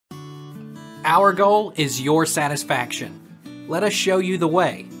Our goal is your satisfaction. Let us show you the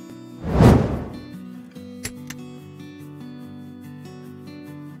way.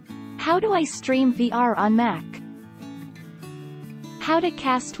 How do I stream VR on Mac? How to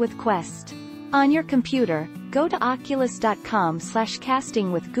cast with Quest. On your computer, go to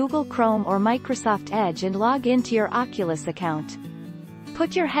oculus.com/casting with Google Chrome or Microsoft Edge and log into your Oculus account.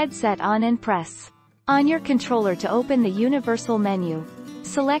 Put your headset on and press on your controller to open the universal menu.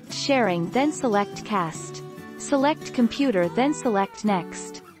 Select Sharing, then select Cast. Select Computer, then select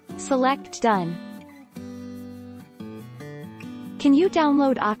Next. Select Done. Can you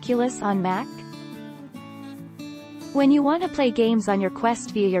download Oculus on Mac? When you want to play games on your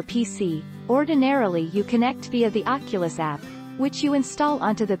Quest via your PC, ordinarily you connect via the Oculus app, which you install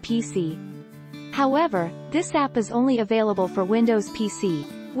onto the PC. However, this app is only available for Windows PC,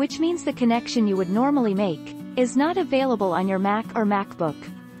 which means the connection you would normally make is not available on your Mac or MacBook.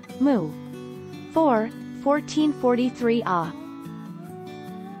 Mu 4.1443a.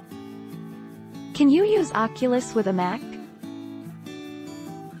 Can you use Oculus with a Mac?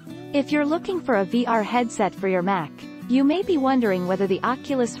 If you're looking for a VR headset for your Mac, you may be wondering whether the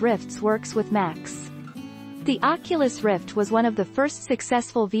Oculus Rift works with Macs. The Oculus Rift was one of the first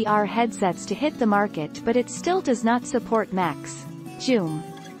successful VR headsets to hit the market, but it still does not support Macs. June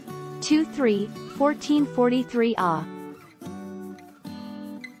 23/1443a.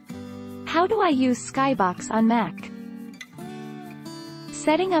 How do I use Skybox on Mac?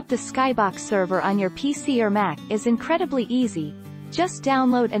 Setting up the Skybox server on your PC or Mac is incredibly easy. Just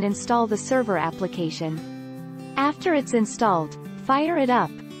download and install the server application. After it's installed, fire it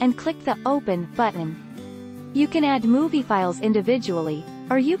up, and click the Open button. You can add movie files individually,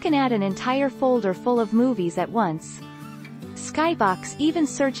 or you can add an entire folder full of movies at once. Skybox even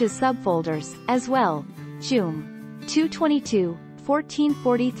searches subfolders, as well. June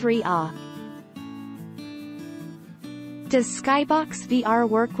 2/22/1443a. Does Skybox VR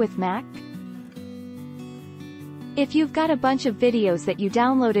work with Mac? If you've got a bunch of videos that you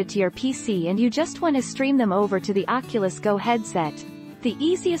downloaded to your PC and you just want to stream them over to the Oculus Go headset, the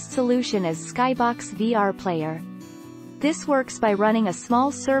easiest solution is Skybox VR Player. This works by running a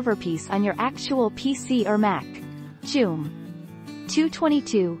small server piece on your actual PC or Mac. June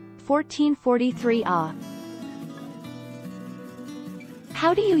 2/22/1443a.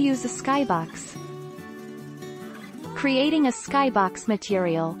 How do you use a Skybox? Creating a Skybox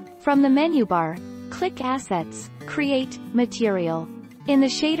material. From the menu bar, click Assets, Create, Material. In the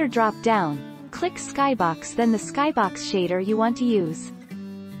shader drop-down, click Skybox, then the Skybox shader you want to use.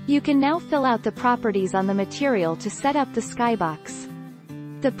 You can now fill out the properties on the material to set up the Skybox.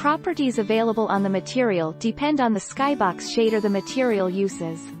 The properties available on the material depend on the Skybox shader the material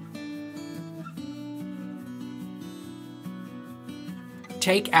uses.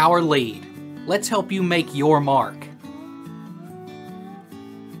 Take our lead. Let's help you make your mark.